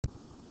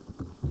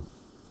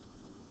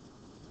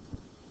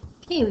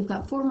Okay, we've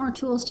got 4 more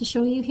tools to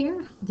show you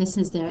here. This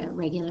is the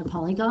regular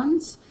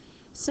polygons.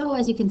 So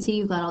as you can see,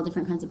 you've got all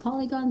different kinds of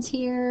polygons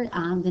here.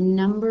 The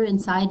number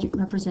inside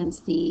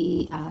represents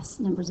the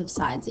numbers of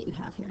sides that you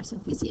have here. So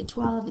if we see a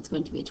 12, it's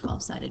going to be a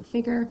 12-sided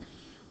figure.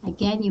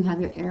 Again, you have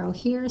your arrow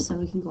here, so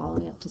we can go all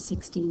the way up to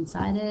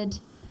 16-sided.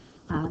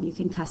 You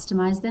can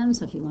customize them,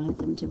 so if you want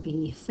them to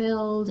be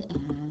filled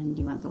and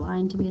you want the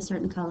line to be a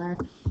certain color,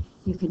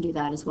 you can do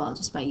that as well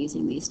just by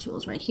using these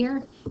tools right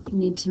here. If you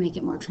need to make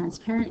it more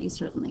transparent, you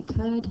certainly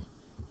could.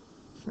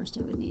 First,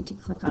 I would need to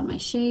click on my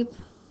shape,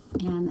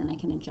 and then I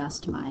can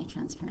adjust my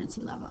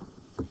transparency level.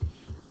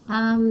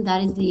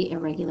 That is the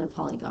irregular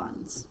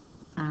polygons.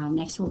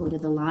 Next, we'll go to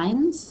the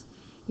lines.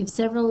 You have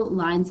several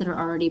lines that are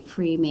already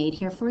pre-made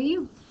here for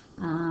you.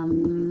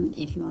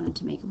 If you wanted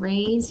to make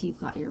rays, you've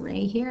got your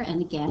ray here,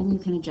 and again, you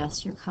can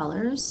adjust your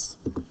colors,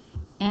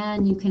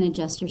 and you can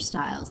adjust your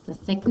styles, the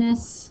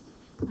thickness,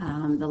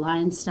 the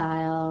line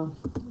style,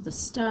 the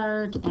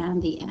start,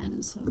 and the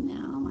end. So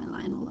now my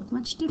line will look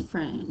much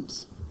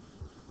different.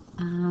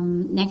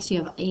 Next,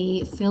 you have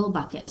a fill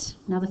bucket.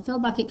 Now the fill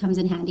bucket comes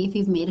in handy if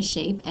you've made a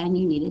shape and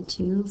you needed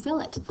to fill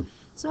it.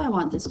 So I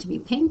want this to be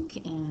pink,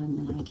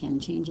 and then I can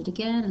change it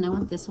again, and I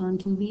want this one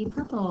to be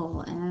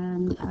purple,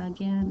 and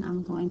again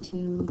I'm going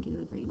to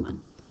do a green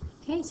one.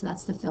 Okay, so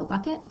that's the fill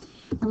bucket.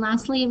 And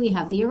lastly, we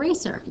have the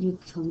eraser. You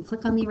can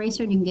click on the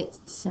eraser and you can get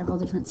several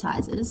different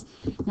sizes.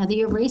 Now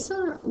the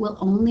eraser will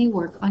only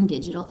work on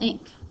digital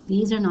ink.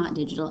 These are not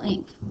digital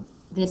ink.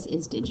 This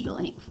is digital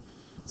ink.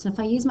 So if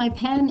I use my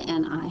pen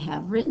and I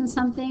have written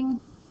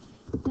something,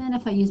 then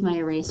if I use my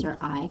eraser,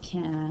 I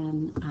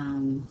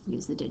can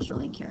use the digital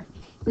ink here.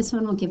 This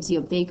one gives you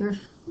a bigger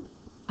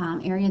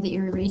area that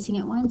you're erasing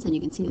at once, and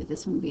you can see that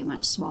this one will be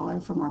much smaller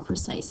for more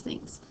precise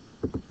things.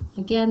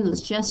 Again,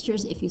 those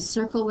gestures, if you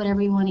circle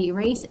whatever you want to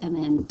erase and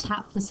then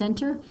tap the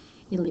center,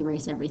 it'll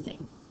erase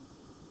everything.